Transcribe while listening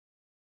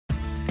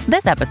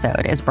This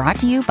episode is brought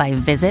to you by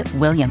Visit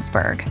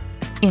Williamsburg.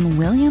 In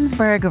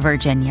Williamsburg,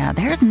 Virginia,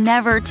 there's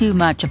never too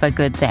much of a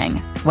good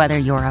thing. Whether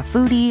you're a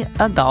foodie,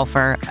 a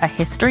golfer, a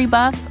history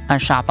buff, a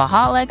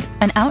shopaholic,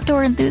 an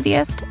outdoor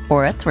enthusiast,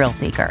 or a thrill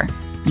seeker,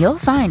 you'll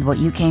find what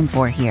you came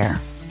for here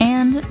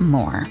and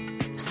more.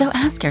 So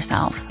ask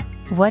yourself,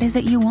 what is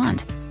it you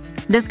want?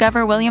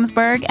 Discover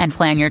Williamsburg and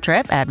plan your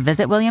trip at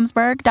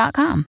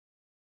visitwilliamsburg.com.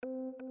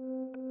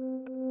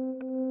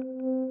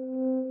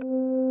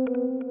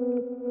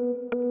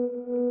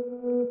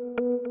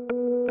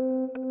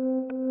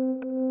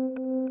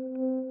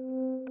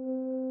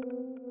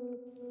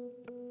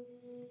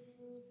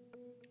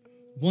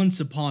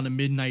 Once upon a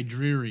midnight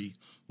dreary,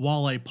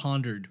 while I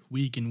pondered,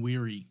 weak and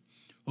weary,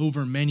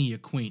 over many a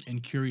quaint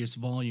and curious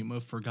volume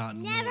of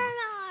forgotten lore. Nevermore!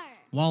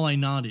 While I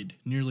nodded,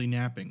 nearly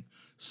napping,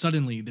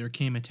 suddenly there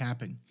came a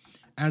tapping,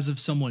 as of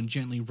someone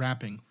gently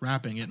rapping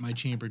at my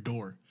chamber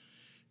door.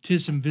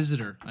 "'Tis some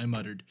visitor," I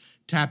muttered,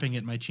 tapping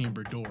at my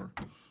chamber door.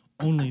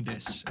 Only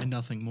this, and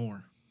nothing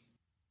more.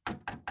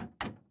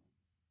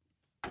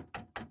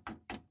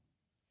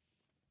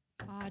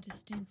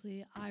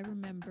 Distinctly I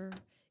remember,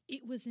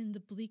 it was in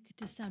the bleak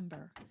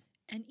December,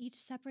 and each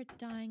separate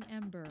dying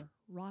ember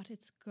wrought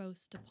its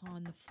ghost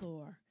upon the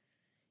floor.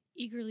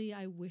 Eagerly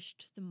I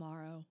wished the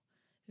morrow,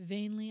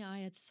 vainly I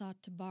had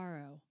sought to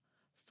borrow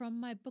from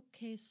my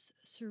bookcase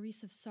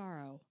cerise of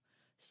sorrow,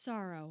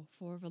 sorrow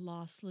for the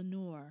lost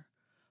Lenore,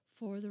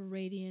 for the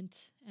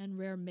radiant and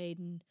rare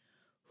maiden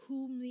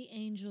whom the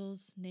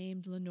angels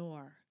named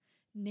Lenore,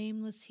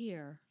 nameless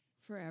here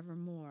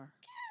forevermore.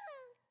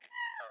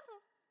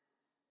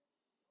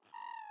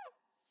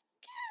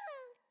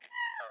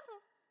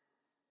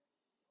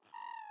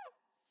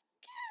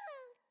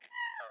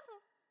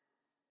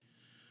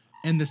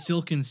 And the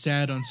silken,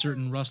 sad,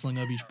 uncertain rustling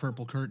of each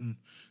purple curtain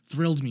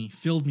thrilled me,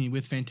 filled me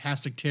with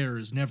fantastic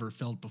terrors never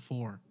felt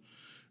before.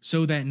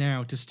 So that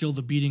now, to still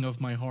the beating of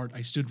my heart,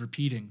 I stood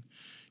repeating,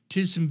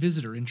 "'Tis some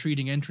visitor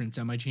entreating entrance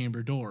at my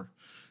chamber door.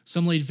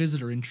 Some late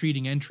visitor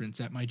entreating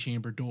entrance at my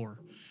chamber door.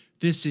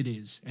 This it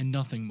is, and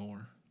nothing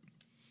more."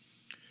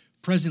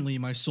 Presently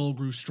my soul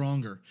grew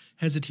stronger,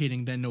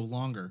 hesitating then no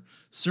longer.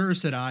 "Sir,"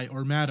 said I,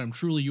 "or madam,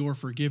 truly your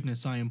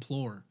forgiveness I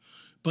implore.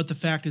 But the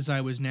fact is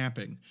I was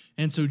napping,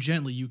 and so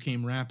gently you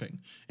came rapping,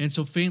 and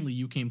so faintly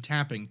you came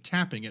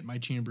tapping at my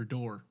chamber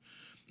door,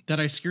 that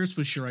I scarce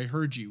was sure I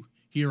heard you.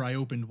 Here I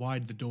opened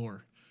wide the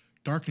door.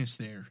 Darkness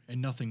there,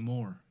 and nothing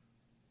more."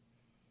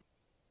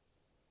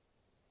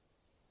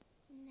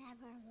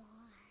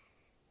 Nevermore.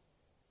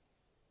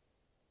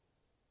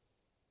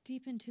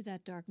 Deep into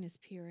that darkness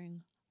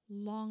peering,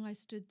 long I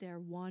stood there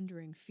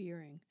wandering,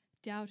 fearing,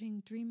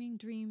 doubting, dreaming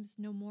dreams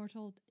no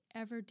mortal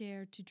ever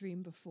dared to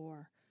dream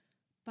before.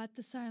 But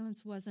the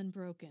silence was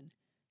unbroken,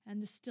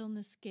 and the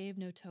stillness gave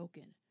no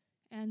token,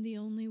 and the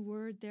only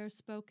word there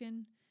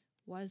spoken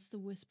was the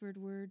whispered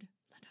word,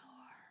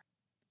 "Lenore."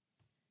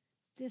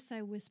 This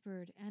I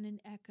whispered, and an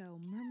echo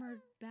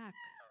murmured back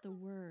the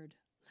word,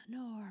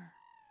 "Lenore."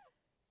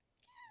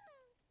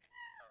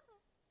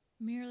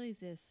 Merely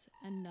this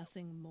and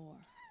nothing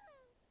more.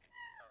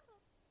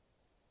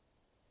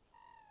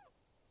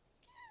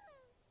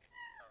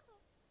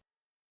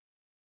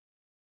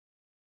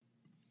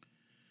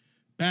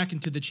 Back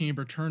into the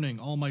chamber turning,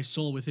 all my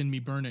soul within me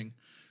burning.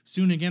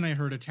 Soon again I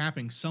heard a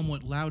tapping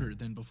somewhat louder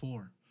than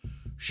before.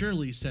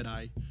 "Surely," said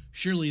I,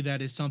 "surely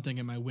that is something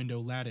at my window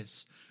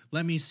lattice.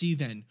 Let me see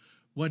then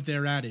what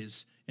thereat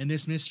is, and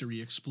this mystery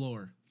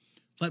explore.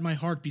 Let my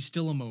heart be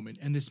still a moment,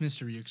 and this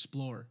mystery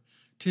explore.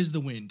 'Tis the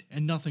wind,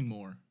 and nothing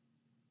more."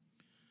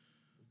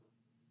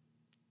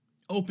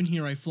 Open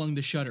here I flung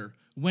the shutter,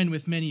 when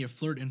with many a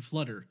flirt and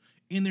flutter,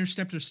 in there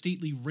stepped a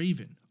stately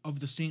raven of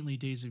the saintly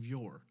days of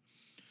yore.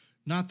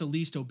 Not the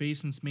least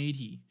obeisance made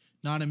he,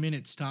 not a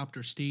minute stopped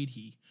or stayed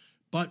he,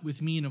 but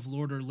with mien of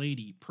lord or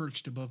lady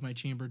perched above my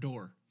chamber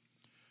door.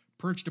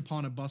 Perched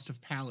upon a bust of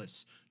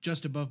Pallas,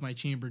 just above my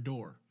chamber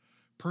door.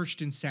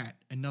 Perched and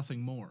sat, and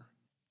nothing more.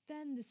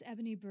 Then this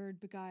ebony bird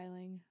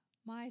beguiling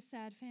my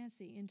sad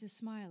fancy into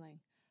smiling,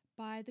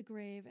 by the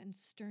grave and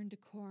stern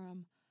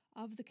decorum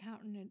of the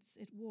countenance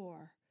it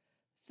wore.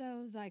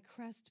 "Though thy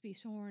crest be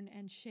shorn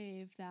and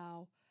shaved,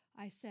 thou,"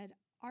 I said,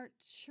 "art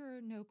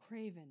sure no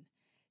craven,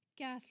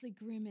 ghastly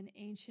grim and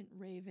ancient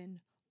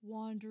raven,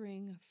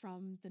 wandering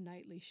from the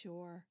nightly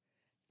shore.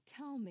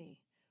 Tell me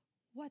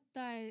what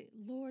thy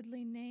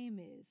lordly name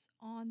is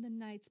on the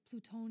night's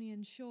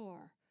Plutonian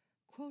shore."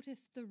 Quoth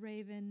the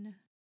raven,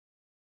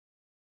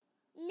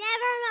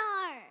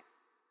 Nevermore!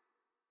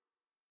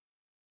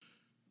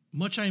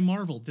 Much I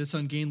marveled this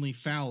ungainly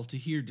fowl to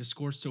hear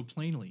discourse so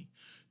plainly,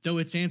 though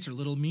its answer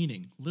little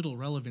meaning, little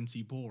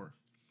relevancy bore.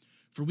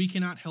 For we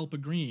cannot help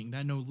agreeing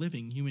that no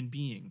living human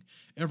being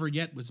ever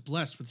yet was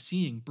blessed with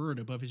seeing bird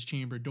above his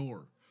chamber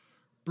door,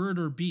 bird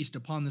or beast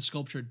upon the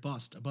sculptured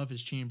bust above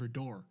his chamber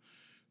door,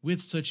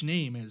 with such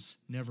name as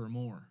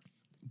Nevermore.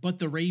 But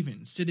the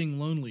raven, sitting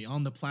lonely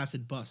on the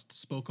placid bust,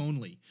 spoke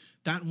only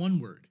that one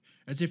word,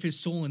 as if his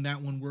soul in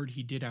that one word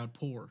he did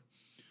outpour.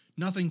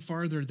 Nothing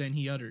farther than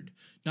he uttered,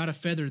 not a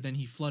feather than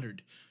he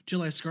fluttered,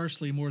 till I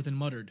scarcely more than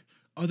muttered,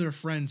 other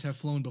friends have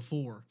flown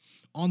before.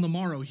 On the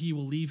morrow he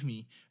will leave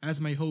me, as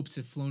my hopes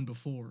have flown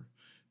before.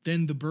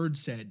 Then the bird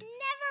said, Nevermore!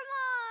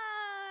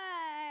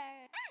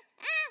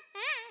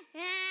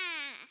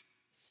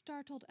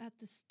 Startled at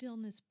the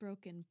stillness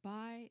broken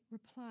by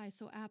reply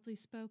so aptly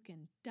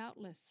spoken,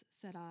 doubtless,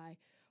 said I,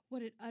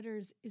 what it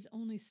utters is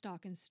only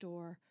stock and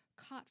store,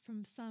 caught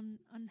from some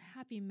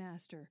unhappy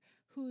master,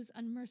 whose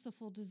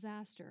unmerciful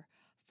disaster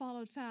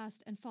followed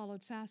fast and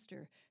followed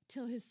faster,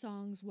 till his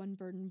songs one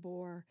burden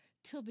bore,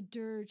 till the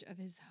dirge of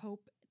his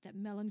hope that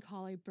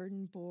melancholy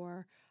burden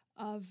bore,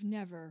 of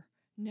never,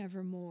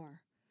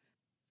 nevermore.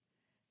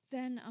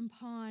 Then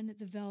upon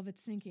the velvet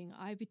sinking,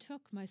 I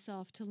betook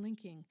myself to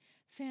linking,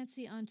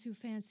 fancy unto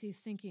fancy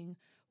thinking,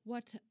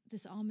 what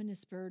this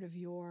ominous bird of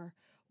yore,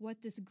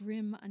 what this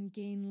grim,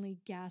 ungainly,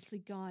 ghastly,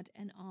 gaunt,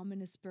 and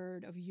ominous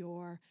bird of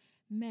yore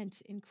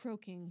meant in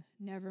croaking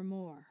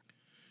nevermore.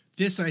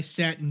 This I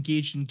sat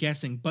engaged in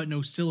guessing, but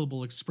no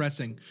syllable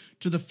expressing,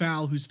 to the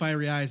fowl whose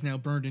fiery eyes now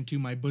burned into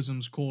my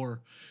bosom's core.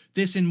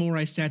 This and more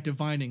I sat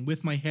divining,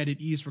 with my head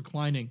at ease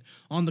reclining,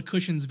 on the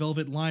cushion's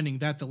velvet lining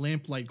that the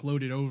lamplight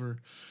gloated over,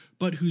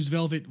 but whose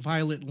velvet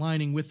violet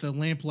lining with the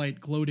lamplight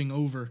gloating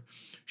over,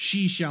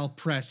 she shall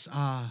press,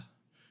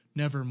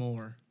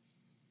 nevermore.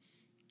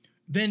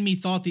 Then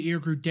methought the air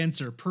grew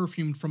denser,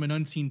 perfumed from an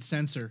unseen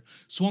censer,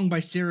 swung by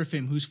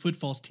seraphim whose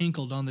footfalls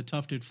tinkled on the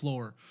tufted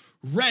floor.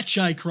 Wretch,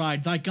 I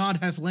cried, thy God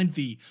hath lent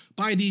thee,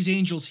 by these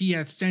angels he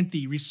hath sent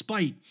thee,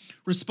 respite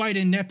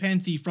and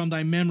nepenthe from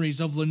thy memories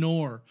of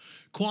Lenore.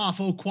 Quaff,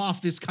 oh quaff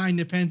this kind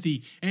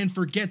nepenthe, and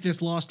forget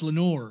this lost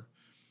Lenore.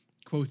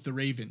 Quoth the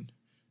raven.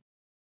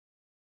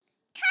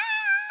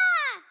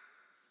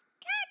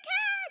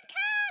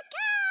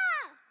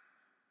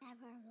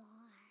 Nevermore.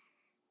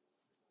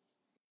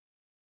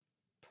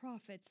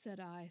 Prophet, said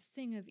I,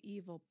 thing of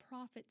evil,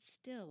 prophet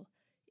still,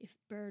 if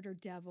bird or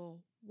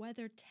devil,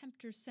 whether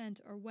tempter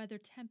sent or whether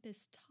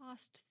tempest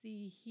tossed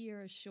thee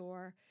here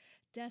ashore,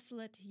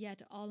 desolate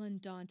yet all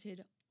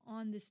undaunted,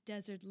 on this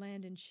desert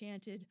land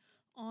enchanted,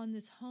 on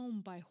this home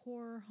by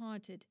horror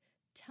haunted,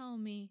 tell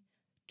me,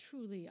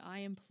 truly I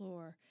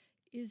implore,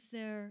 is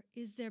there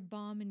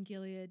balm in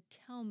Gilead?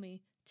 Tell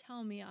me,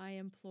 I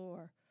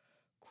implore.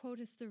 Quoth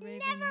the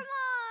raven, Nevermore!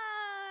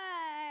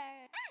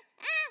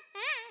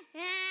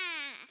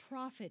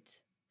 Prophet,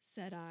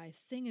 said I,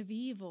 thing of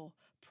evil,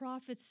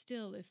 prophet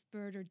still, if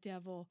bird or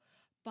devil,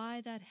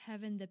 by that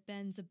heaven that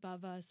bends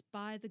above us,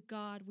 by the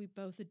God we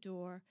both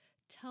adore,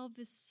 tell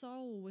this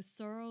soul with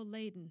sorrow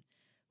laden,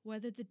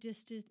 whether the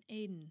distant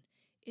Aidenn,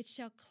 it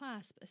shall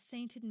clasp a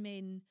sainted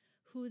maiden,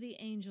 who the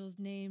angels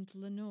named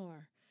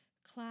Lenore,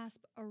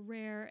 clasp a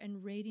rare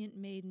and radiant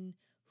maiden,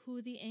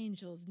 who the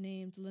angels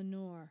named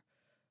Lenore.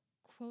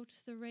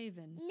 Quoth the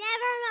raven,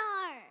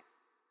 Nevermore!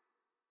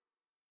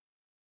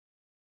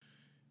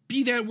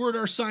 Be that word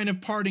our sign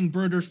of parting,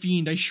 bird or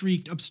fiend, I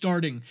shrieked,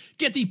 upstarting.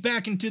 Get thee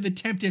back into the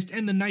tempest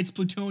and the night's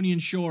Plutonian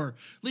shore.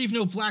 Leave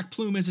no black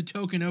plume as a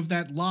token of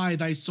that lie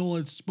thy soul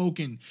hath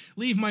spoken.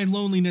 Leave my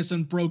loneliness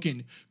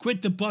unbroken.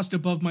 Quit the bust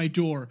above my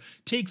door.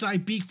 Take thy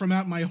beak from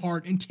out my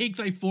heart, and take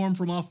thy form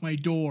from off my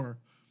door.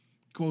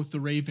 Quoth the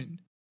raven.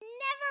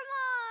 Nevermore!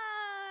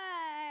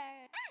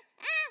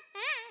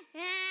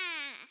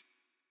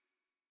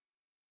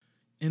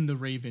 And the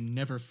raven,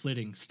 never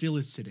flitting, still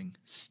is sitting,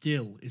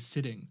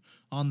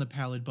 on the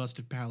pallid bust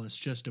of Pallas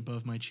just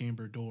above my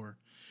chamber door.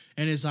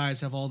 And his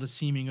eyes have all the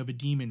seeming of a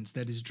demon's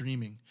that is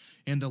dreaming,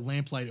 and the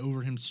lamplight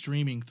over him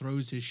streaming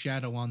throws his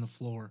shadow on the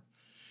floor.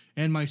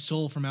 And my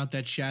soul from out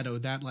that shadow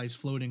that lies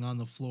floating on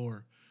the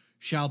floor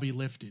shall be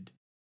lifted.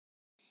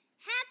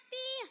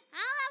 Happy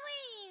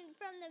Halloween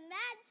from the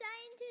mad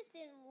scientist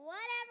and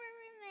whatever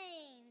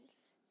remains.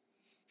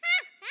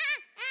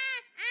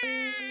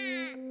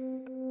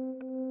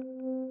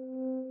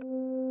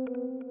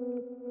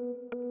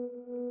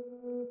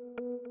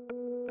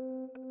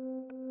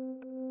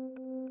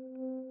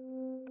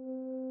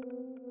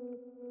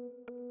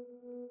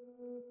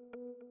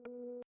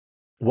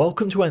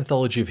 Welcome to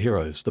Anthology of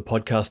Heroes, the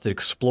podcast that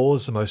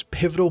explores the most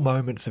pivotal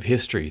moments of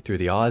history through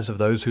the eyes of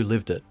those who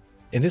lived it.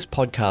 In this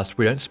podcast,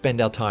 we don't spend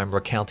our time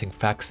recounting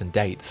facts and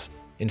dates.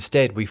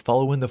 Instead, we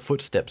follow in the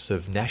footsteps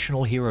of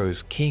national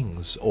heroes,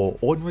 kings, or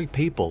ordinary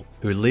people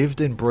who lived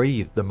and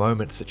breathed the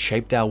moments that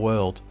shaped our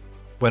world.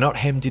 We're not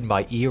hemmed in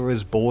by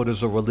eras,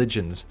 borders, or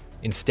religions.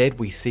 Instead,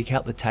 we seek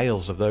out the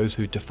tales of those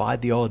who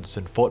defied the odds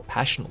and fought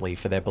passionately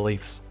for their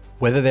beliefs.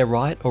 Whether they're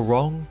right or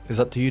wrong is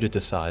up to you to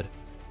decide.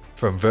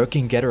 From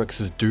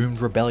Vercingetorix's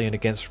doomed rebellion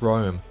against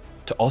Rome,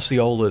 to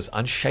Osceola's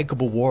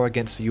unshakable war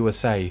against the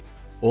USA,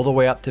 all the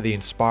way up to the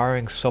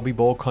inspiring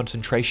Sobibor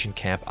concentration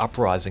camp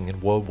uprising in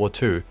World War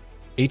II,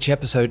 each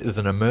episode is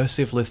an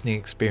immersive listening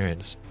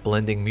experience,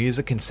 blending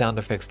music and sound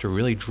effects to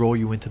really draw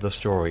you into the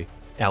story.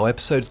 Our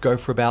episodes go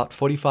for about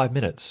 45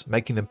 minutes,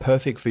 making them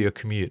perfect for your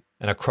commute,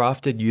 and are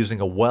crafted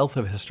using a wealth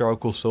of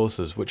historical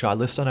sources which I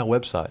list on our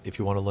website if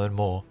you want to learn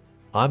more.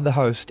 I'm the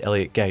host,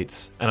 Elliot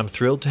Gates, and I'm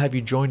thrilled to have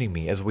you joining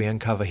me as we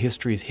uncover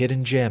history's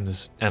hidden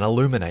gems and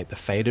illuminate the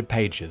faded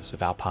pages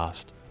of our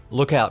past.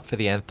 Look out for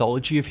the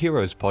Anthology of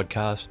Heroes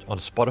podcast on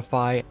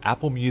Spotify,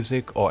 Apple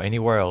Music, or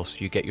anywhere else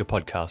you get your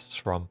podcasts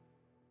from.